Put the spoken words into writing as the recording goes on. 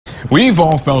We've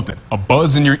all felt it. A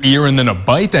buzz in your ear and then a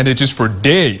bite that itches for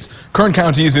days. Kern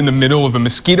County is in the middle of a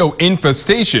mosquito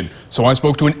infestation, so I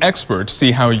spoke to an expert to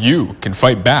see how you can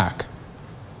fight back.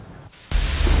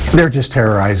 They're just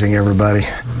terrorizing everybody.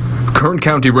 Kern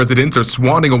County residents are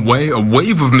swatting away a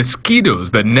wave of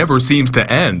mosquitoes that never seems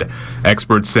to end.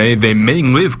 Experts say they may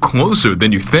live closer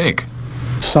than you think.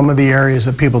 Some of the areas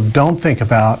that people don't think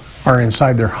about are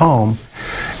inside their home.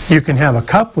 You can have a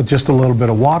cup with just a little bit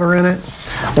of water in it,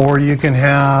 or you can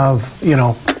have,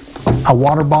 a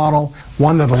water bottle.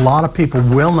 One that a lot of people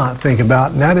will not think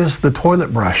about, and that is the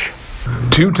toilet brush.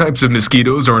 Two types of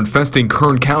mosquitoes are infesting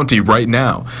Kern County right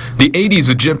now. The Aedes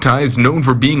aegypti is known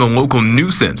for being a local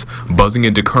nuisance, buzzing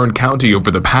into Kern County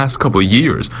over the past couple of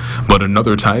years. But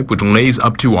another type, which lays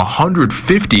up to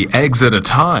 150 eggs at a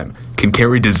time, can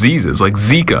carry diseases like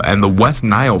Zika and the West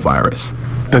Nile virus.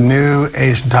 The new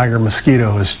Asian tiger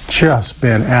mosquito has just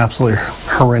been absolutely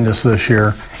horrendous this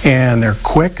year, and they're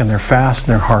quick and they're fast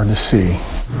and they're hard to see.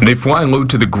 They fly low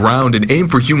to the ground and aim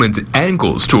for humans'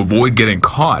 ankles to avoid getting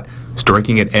caught,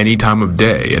 striking at any time of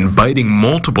day and biting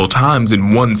multiple times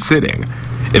in one sitting.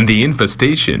 And the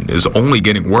infestation is only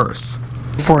getting worse.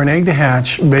 For an egg to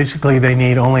hatch, basically they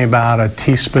need only about a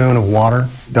teaspoon of water.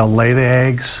 They'll lay the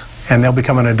eggs and they'll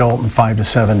become an adult in 5 to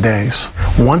 7 days.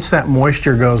 Once that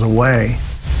moisture goes away,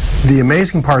 the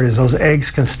amazing part is those eggs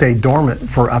can stay dormant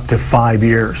for up to 5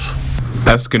 years.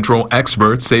 Pest control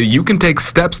experts say you can take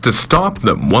steps to stop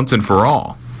them once and for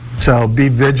all. So be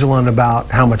vigilant about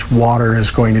how much water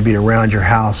is going to be around your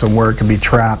house and where it can be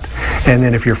trapped. And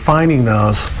then if you're finding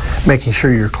those, making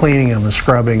sure you're cleaning them and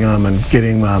scrubbing them and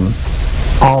getting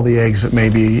all the eggs that may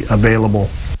be available.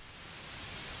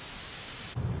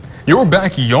 Your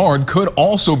backyard could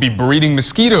also be breeding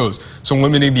mosquitoes, so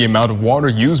limiting the amount of water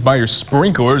used by your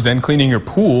sprinklers and cleaning your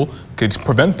pool could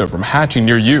prevent them from hatching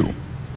near you.